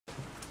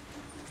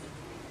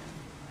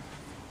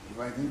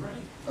Lightning?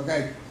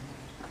 Okay.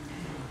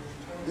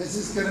 This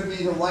is going to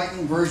be the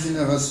Lightning version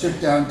of a stripped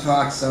down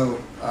talk, so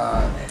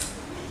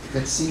if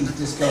it seems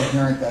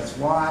discoherent, that's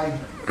why.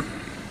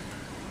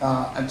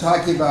 I'm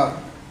talking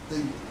about the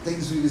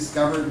things we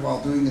discovered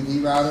while doing the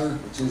vRouter,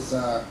 which is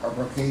our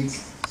Brocade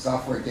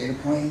software data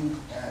plane.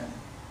 And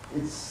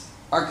it's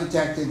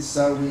architected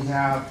so we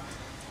have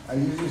a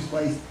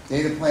user-space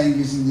data plane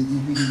using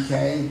the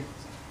DPDK.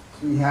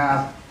 We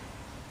have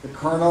the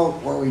kernel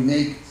where we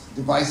make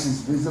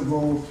devices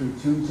visible through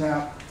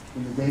TuneTap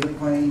in the data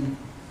plane.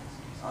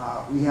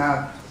 We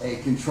have a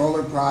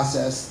controller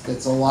process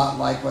that's a lot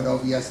like what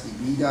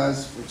OVSDB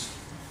does, which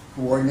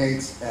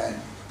coordinates and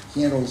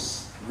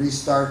handles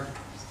restart.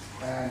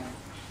 And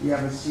we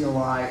have a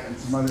CLI and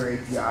some other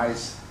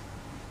APIs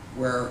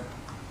where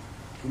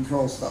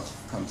control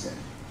stuff comes in.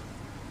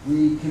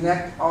 We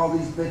connect all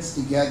these bits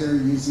together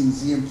using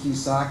ZMQ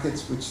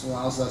sockets, which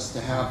allows us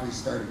to have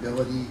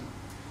restartability.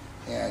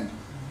 And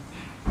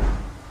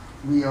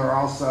we are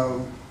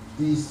also,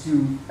 these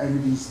two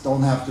entities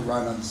don't have to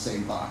run on the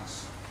same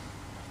box.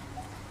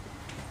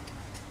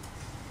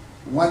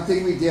 One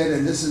thing we did,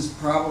 and this is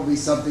probably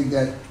something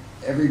that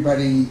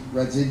everybody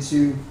runs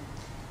into,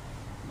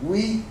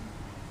 we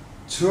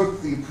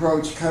took the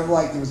approach, kind of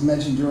like it was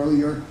mentioned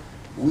earlier,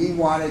 we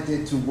wanted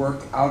it to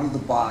work out of the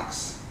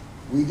box.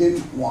 We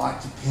didn't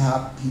want to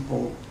have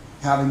people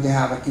having to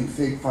have a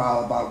config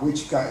file about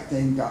which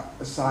thing got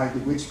assigned to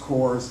which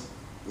cores.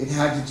 It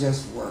had to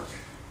just work.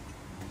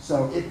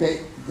 So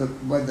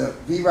when the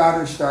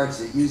vRouter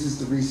starts, it uses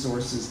the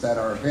resources that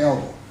are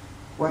available.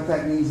 What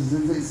that means is,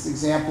 in this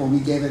example, we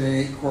gave it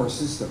an 8-core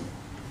system.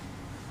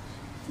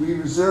 We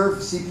reserve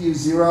CPU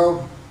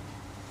 0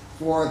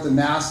 for the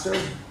master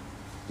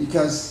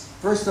because,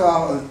 first of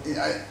all, I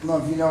don't know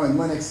if you know, in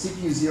Linux,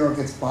 CPU 0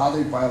 gets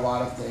bothered by a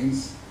lot of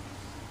things.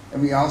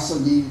 And we also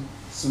need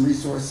some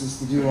resources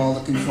to do all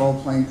the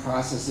control plane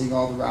processing,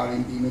 all the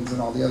routing daemons,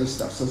 and all the other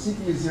stuff. So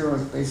CPU 0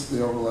 is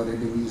basically overloaded,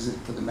 and we use it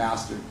for the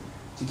master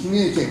to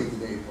communicate with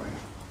the data plane.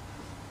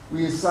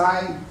 We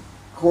assign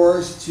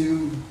cores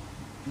to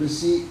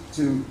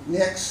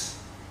NICs.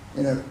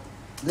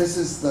 This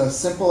is the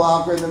simple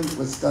algorithm that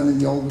was done in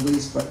the old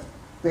release, but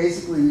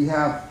basically we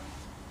have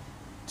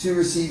 2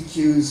 receive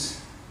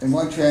queues and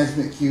 1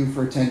 transmit queue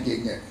for a 10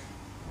 gig NIC.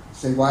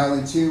 Say, why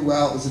only 2?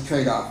 Well, it was a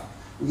trade-off.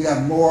 We could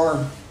have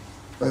more,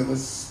 but it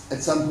was,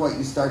 at some point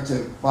you start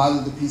to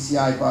bother the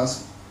PCI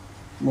bus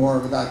more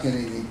without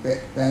getting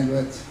the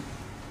bandwidth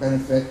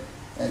benefit,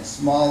 and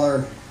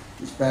smaller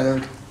is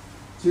better.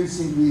 2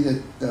 seemed to be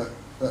the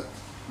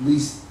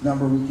least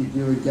number we could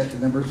do and get the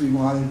numbers we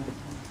wanted.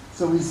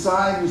 So we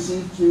assign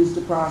receive queues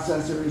to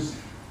processors,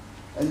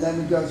 and then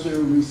we go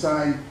through and we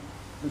assign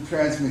the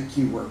transmit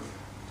queue work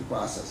to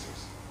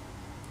processors.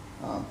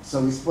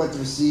 So we split the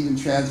receive and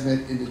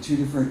transmit into 2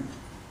 different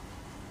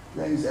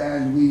things,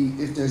 and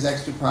if there's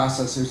extra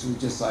processors, we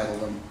just idle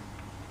them.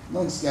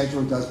 Link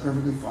scheduler does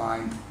perfectly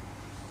fine. You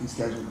can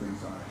schedule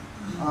things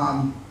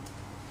on it.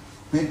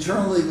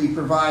 Internally, we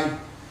provide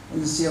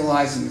in the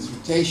CLIs and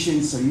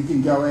instrumentation, so you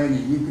can go in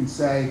and you can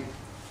say,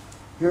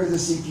 here are the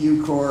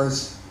CPU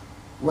cores,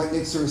 what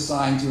NICs are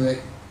assigned to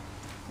it,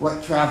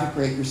 what traffic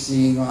rate you're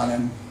seeing on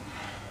them,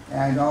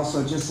 and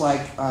also just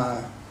like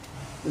the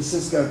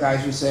Cisco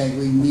guys were saying,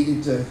 we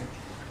needed to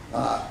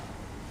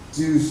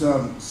do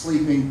some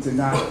sleeping to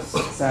not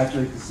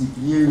saturate the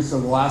CPU. So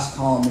the last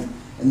column,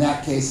 in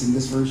that case, in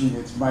this version,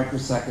 it's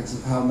microseconds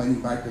of how many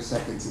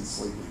microseconds it's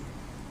sleeping.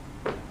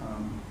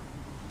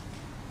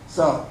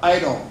 So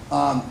idle,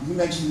 you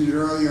mentioned it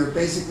earlier.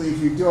 Basically, if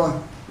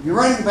you're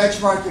running the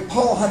benchmark, you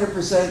pull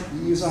 100%,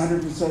 you use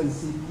 100% of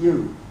the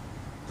CPU.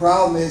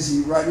 Problem is,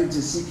 you run into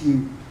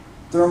CPU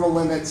thermal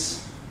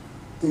limits,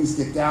 things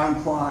get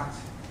downclocked.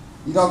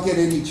 You don't get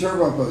any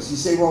turbo boost. You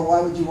say, well, why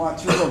would you want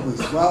turbo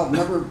boost? Well,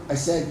 remember I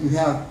said you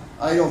have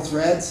idle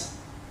threads,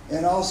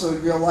 and also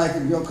in real life,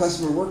 in real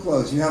customer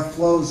workloads, you have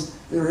flows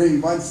that are hitting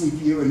one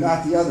CPU and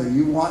not the other.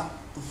 You want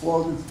the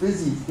flow that's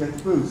busy to get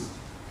the boost.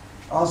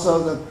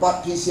 Also, the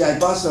PCI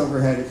bus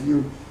overhead. If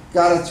you've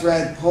got a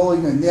thread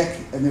pulling a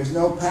NIC and there's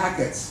no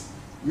packets,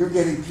 you're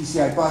getting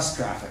PCI bus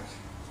traffic,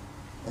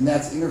 and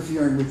that's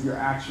interfering with your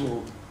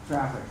actual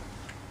traffic.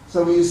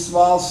 So we use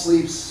small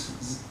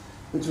sleeps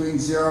between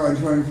 0 and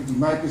 250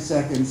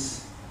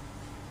 microseconds.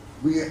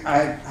 I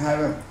have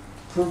a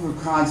proof of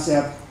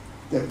concept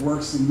that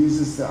works and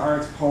uses the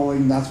RX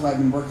polling. That's why I've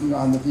been working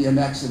on the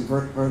VMX and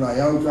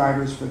VirtIO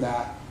drivers for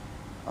that.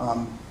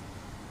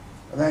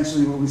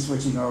 Eventually we'll be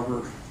switching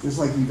over, just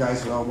like you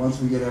guys will, once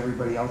we get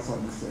everybody else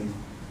on the same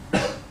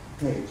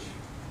page.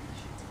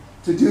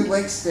 To do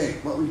link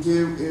state, what we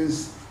do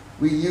is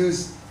we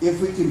use,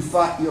 if we can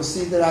find, you'll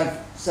see that I've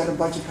set a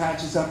bunch of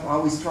patches up,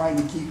 always trying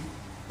to keep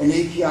an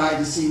API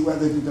to see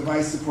whether the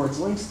device supports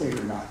link state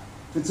or not.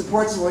 If it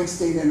supports a link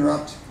state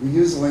interrupt, we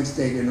use a link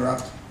state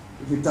interrupt.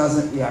 If it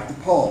doesn't, we have to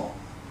pull.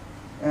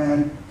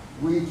 And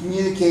we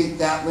communicate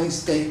that link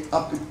state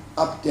up,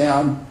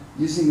 down,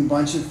 using a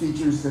bunch of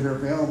features that are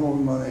available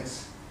in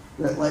Linux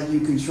that let you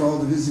control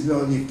the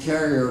visibility of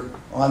carrier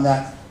on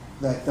that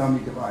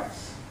dummy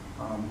device.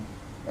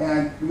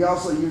 And we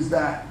also use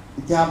that.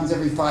 It happens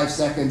every 5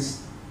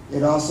 seconds.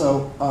 It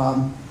also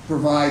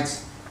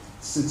provides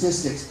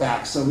statistics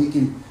back, so we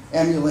can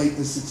emulate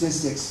the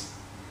statistics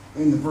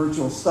in the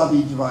virtual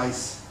stubby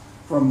device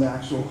from the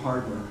actual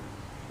hardware.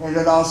 And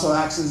it also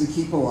acts as a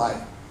keep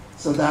alive.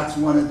 So that's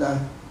one of the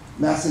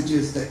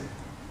messages that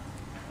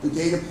the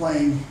data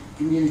plane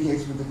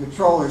communicates with the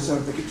controller. So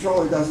if the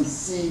controller doesn't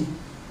see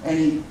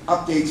any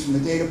updates from the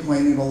data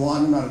plane in a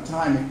long amount of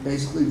time, it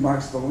basically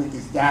marks the link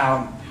is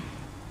down,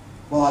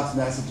 logs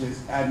messages,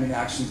 admin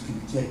actions can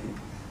be taken.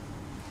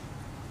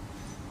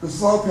 The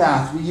slow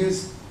path,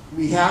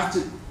 we have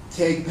to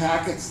take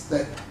packets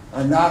that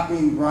are not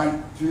being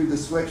run through the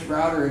switch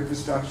router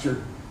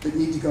infrastructure that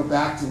need to go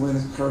back to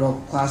Linux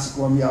kernel. Classic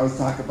one we always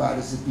talk about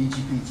is the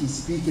BGP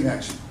TCP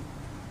connection.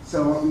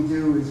 So what we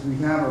do is we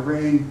have a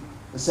ring,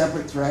 a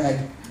separate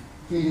thread,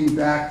 feeding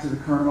back to the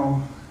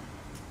kernel,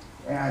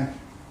 and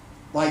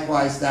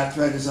likewise that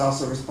thread is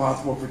also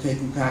responsible for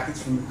taking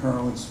packets from the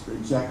kernel and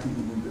injecting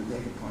them into the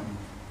data plane.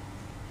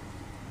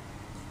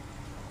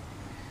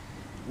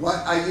 What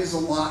I use a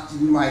lot to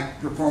do my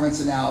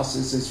performance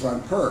analysis is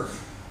run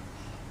perf.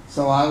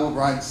 So I will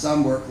run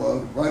some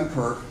workload, run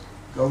perf,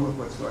 go look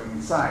what's going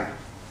inside.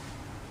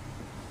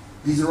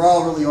 These are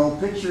all really old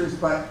pictures,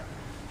 but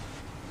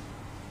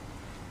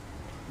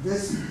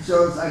this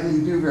shows I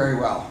didn't do very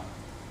well.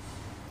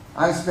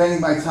 I'm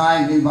spending my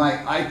time in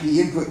my IP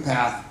input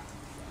path.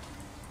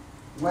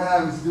 When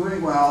I was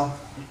doing well,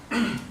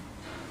 and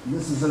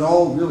this is an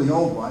old, really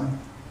old one,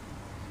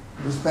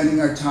 we're spending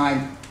our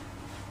time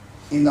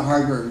in the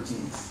hardware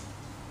routines.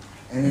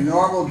 And in a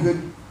normal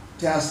good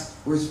test,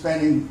 we're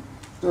spending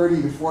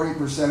 30 to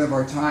 40% of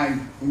our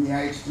time in the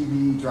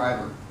IHTVE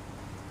driver.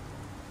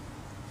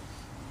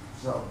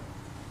 So,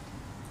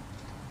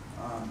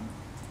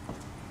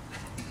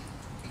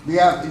 we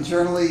have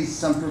internally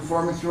some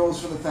performance rules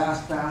for the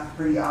fast path,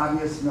 pretty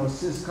obvious. No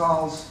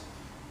syscalls,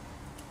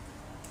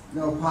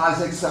 no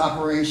POSIX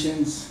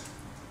operations,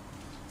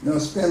 no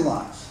spin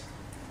locks.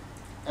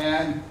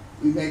 And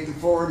we make the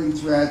forwarding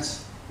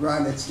threads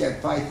run at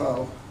get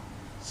FIFO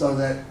so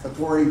that the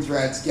forwarding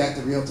threads get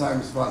the real-time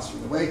response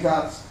from the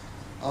wake-ups.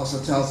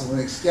 Also tells the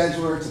Linux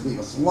scheduler to leave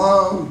us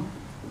alone.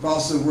 We've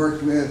also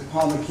worked with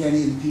Paul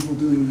McKinney and the people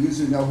doing the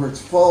user know where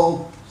it's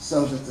full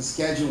so that the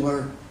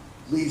scheduler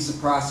leaves the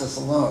process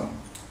alone.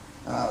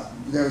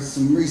 There's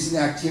some recent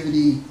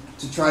activity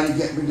to try to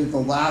get rid of the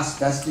last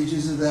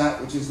vestiges of that,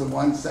 which is the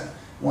once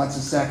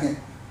a second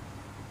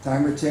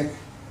timer tick,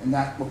 and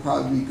that will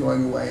probably be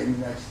going away in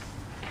the next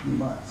few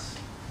months.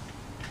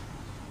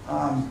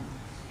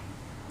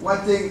 One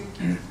thing,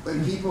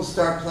 when people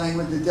start playing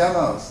with the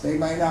demos, they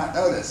might not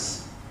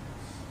notice.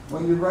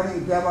 When you're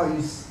running a demo,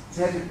 you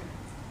tend to,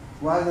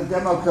 a lot of the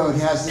demo code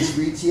has this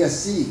read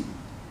TSC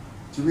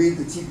to read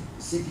the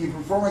CPU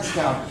performance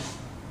counters.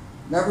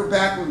 Remember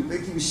back when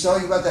Vicky was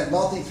showing you about that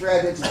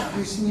multi-thread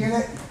execution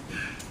unit?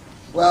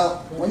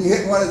 Well, when you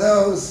hit one of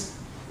those,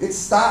 it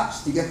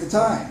stops to get the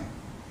time.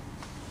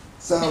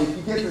 So you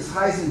get this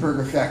Heisenberg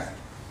effect.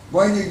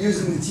 When you're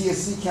using the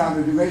TSC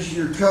counter to measure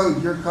your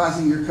code, you're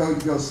causing your code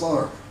to go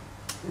slower.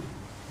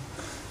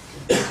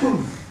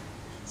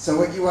 So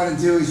what you want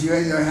to do is you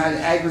either have to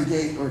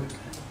aggregate or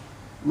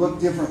look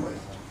differently.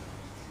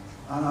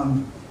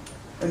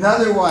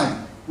 Another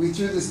one, we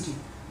threw this,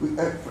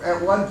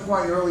 at one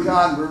point early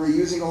on we were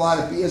using a lot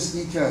of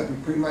BSD code. We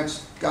pretty much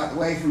got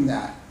away from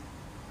that.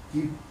 If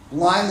you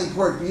blindly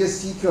port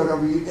BSD code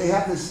over, they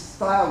have this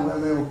style where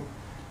they'll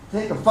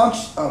take a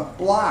function, a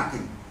block,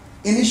 and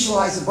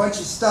initialize a bunch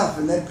of stuff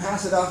and then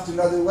pass it off to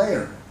another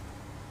layer.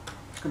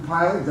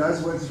 Compiler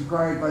does what's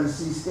required by the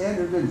C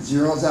standard and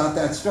zeroes out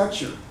that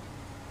structure.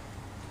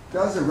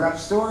 Does a rep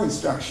store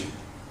instruction.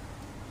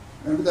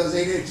 Remember those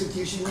 8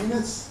 execution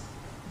units?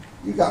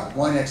 You got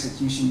one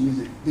execution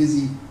unit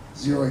busy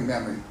zeroing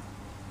memory.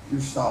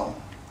 You're stalled.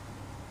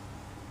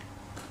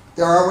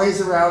 There are ways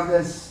around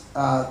this.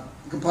 The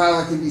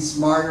compiler can be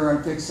smarter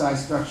on fixed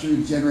size structure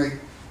and generate,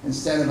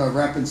 instead of a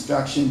rep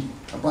instruction,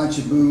 a bunch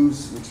of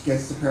moves, which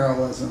gets to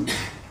parallelism.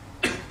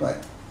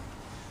 But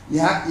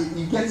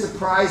you get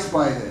surprised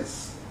by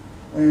this.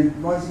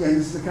 And once again,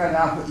 this is the kind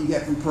of output you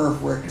get from perf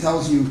where it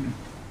tells you,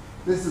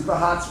 this is the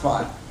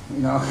hotspot, you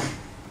know.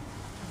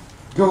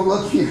 Go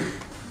look here.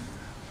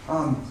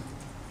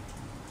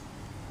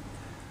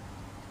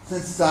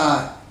 Since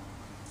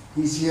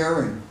he's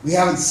here and we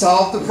haven't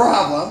solved the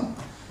problem,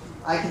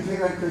 I can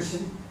pick on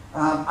Christian.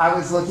 I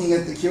was looking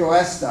at the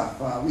QoS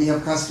stuff. We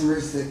have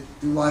customers that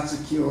do lots of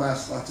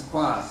QoS, lots of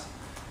quas,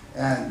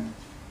 and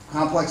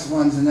complex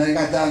ones, and then I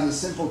got down to the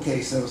simple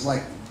case. I was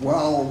like,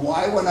 well,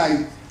 why when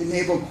I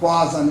enable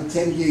quas on the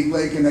 10 gig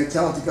link and I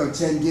tell it to go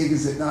 10 gig,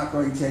 is it not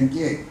going 10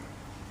 gig?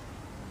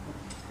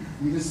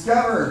 You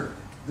discover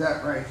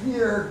that right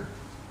here,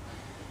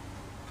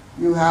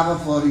 you have a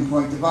floating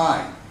point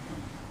divide.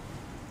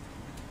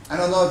 I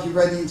don't know if you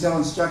read the Intel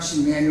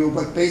instruction manual,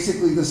 but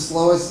basically the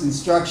slowest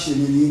instruction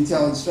in the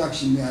Intel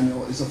instruction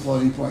manual is a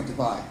floating point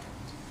divide.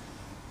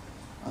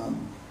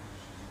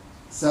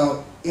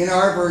 So in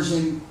our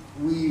version,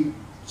 we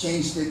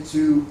changed it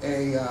to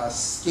a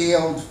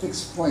scaled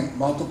fixed point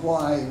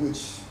multiply,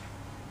 which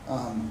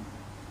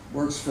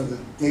works for the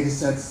data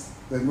sets.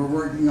 But we're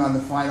working on the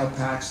final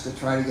patch to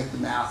try to get the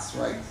maths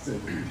right so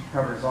it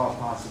covers all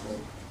possible.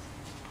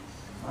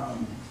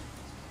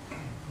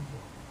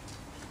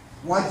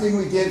 One thing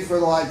we did for a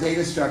lot of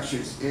data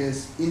structures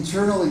is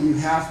internally you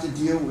have to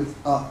deal with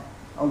a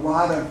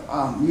lot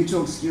of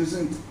mutual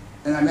excusing.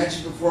 And I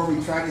mentioned before we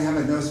tried to have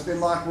a no spin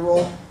lock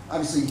rule.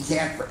 Obviously you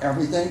can't for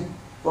everything,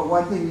 but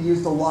one thing we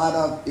used a lot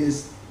of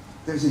is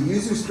there's a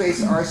user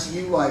space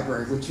RCU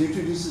library which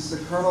introduces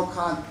the kernel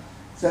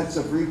concepts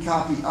of read,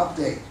 copy,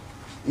 update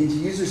into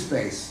user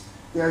space.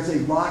 There's a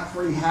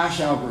lock-free hash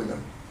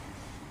algorithm.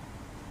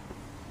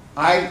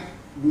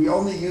 We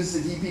only use the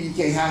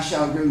DPDK hash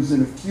algorithms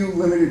in a few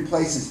limited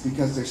places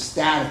because they're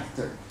static.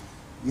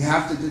 You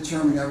have to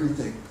determine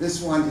everything. This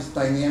one is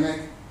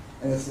dynamic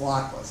and it's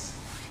lockless,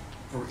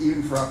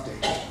 even for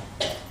updates.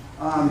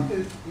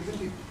 Even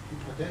be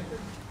protected?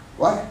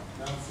 What?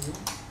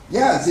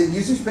 Yeah, it's in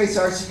user space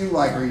RCU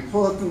library. You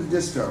pull it from the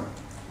distro.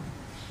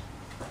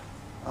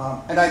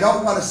 And I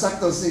don't want to suck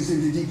those things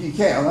into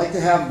DPK. I like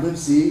to have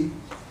libc,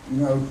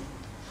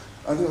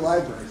 other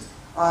libraries.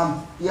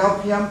 The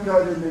LPM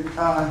code in the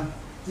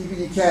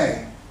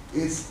DPDK,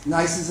 it's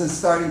nice as a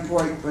starting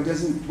point, but it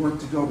doesn't work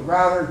to build a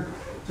router.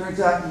 Turns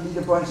out you need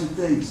a bunch of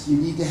things. You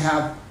need to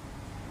have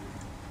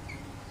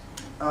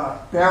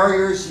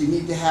barriers. You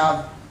need to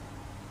have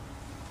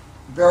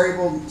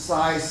variable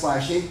size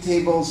 /8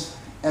 tables,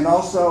 and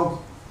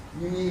also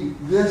you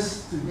need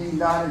this to be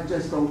not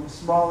just a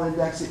small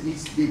index. It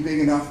needs to be big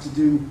enough to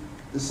do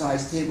the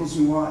size tables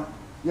we want.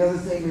 The other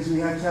thing is we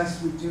had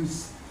tests which do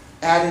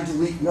add and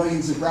delete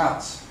millions of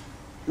routes.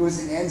 It was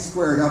an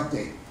n-squared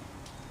update.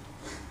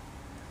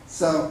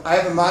 So I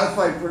have a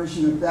modified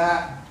version of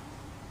that.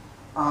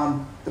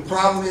 The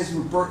problem is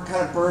we're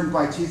kind of burned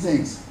by two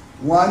things.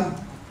 One,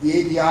 the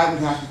ABI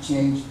would have to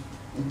change.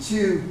 And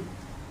two,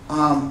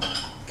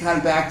 kind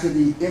of back to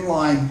the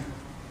inline,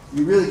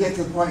 you really get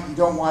to the point you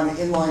don't want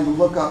to inline the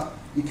lookup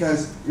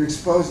because you're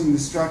exposing the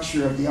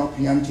structure of the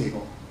LPM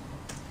table.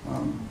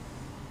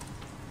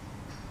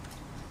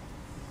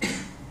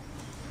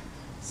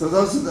 So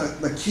those are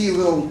the key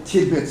little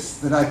tidbits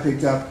that I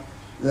picked up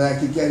that I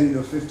could get into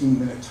a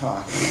 15-minute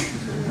talk.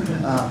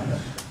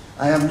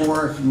 I have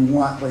more if you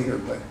want later,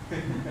 but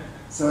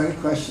so any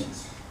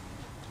questions?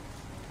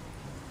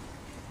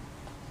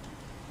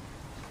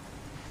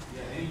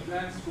 Yeah, any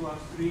plans to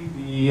upstream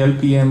the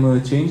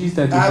LPM changes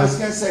that you I have? was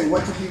going to say,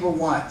 what do people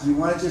want? Do you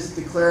want to just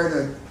declare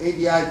the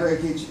ABI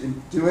breakage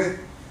and do it?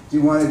 Do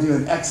you want to do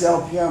an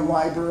XLPM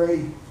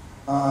library?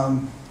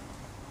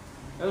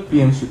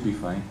 LPM should be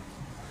fine.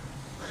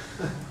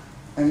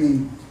 I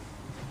mean,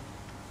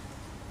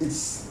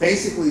 it's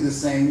basically the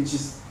same. It's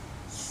just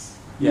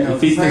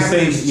If it's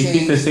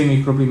the same, parameters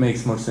it probably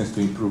makes more sense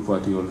to improve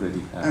what you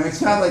already have. I mean, it's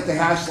kind of like the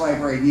hash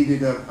library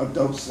needed a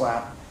dope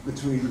slap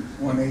between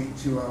 1.8 and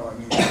 2.0. I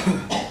mean,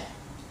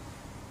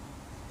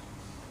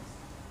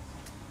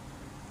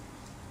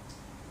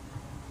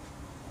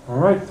 all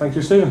right, thank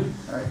you, Stephen.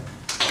 all right.